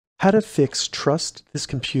How to fix trust this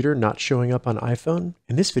computer not showing up on iPhone.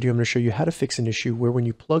 In this video, I'm going to show you how to fix an issue where when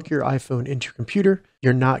you plug your iPhone into your computer,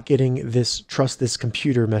 you're not getting this trust this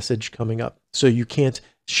computer message coming up. So you can't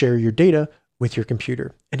share your data with your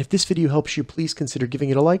computer. And if this video helps you, please consider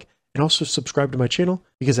giving it a like and also subscribe to my channel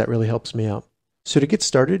because that really helps me out. So to get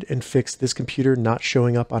started and fix this computer not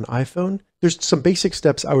showing up on iPhone, there's some basic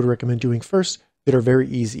steps I would recommend doing first that are very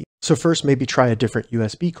easy. So first, maybe try a different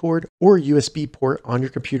USB cord or USB port on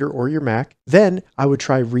your computer or your Mac. Then I would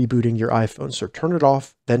try rebooting your iPhone. So turn it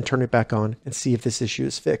off, then turn it back on and see if this issue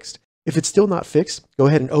is fixed. If it's still not fixed, go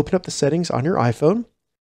ahead and open up the settings on your iPhone.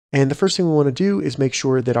 And the first thing we want to do is make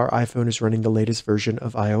sure that our iPhone is running the latest version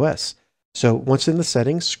of iOS. So once in the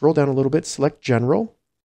settings, scroll down a little bit, select General,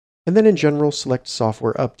 and then in General, select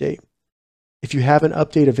Software Update. If you have an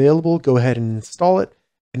update available, go ahead and install it,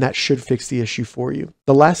 and that should fix the issue for you.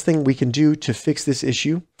 The last thing we can do to fix this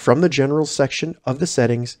issue from the General section of the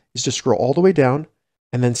settings is to scroll all the way down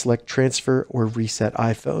and then select Transfer or Reset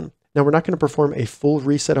iPhone. Now, we're not going to perform a full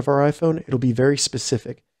reset of our iPhone. It'll be very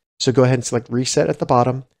specific. So go ahead and select Reset at the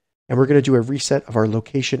bottom, and we're going to do a reset of our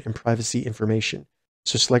location and privacy information.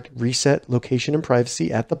 So select Reset Location and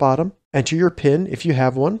Privacy at the bottom. Enter your PIN if you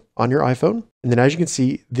have one on your iPhone. And then as you can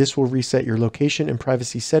see, this will reset your location and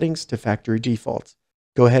privacy settings to factory defaults.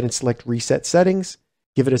 Go ahead and select Reset Settings.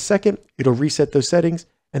 Give it a second. It'll reset those settings.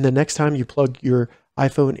 And the next time you plug your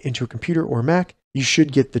iPhone into a computer or Mac, you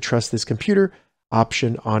should get the Trust This Computer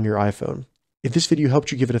option on your iPhone. If this video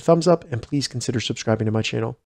helped you, give it a thumbs up and please consider subscribing to my channel.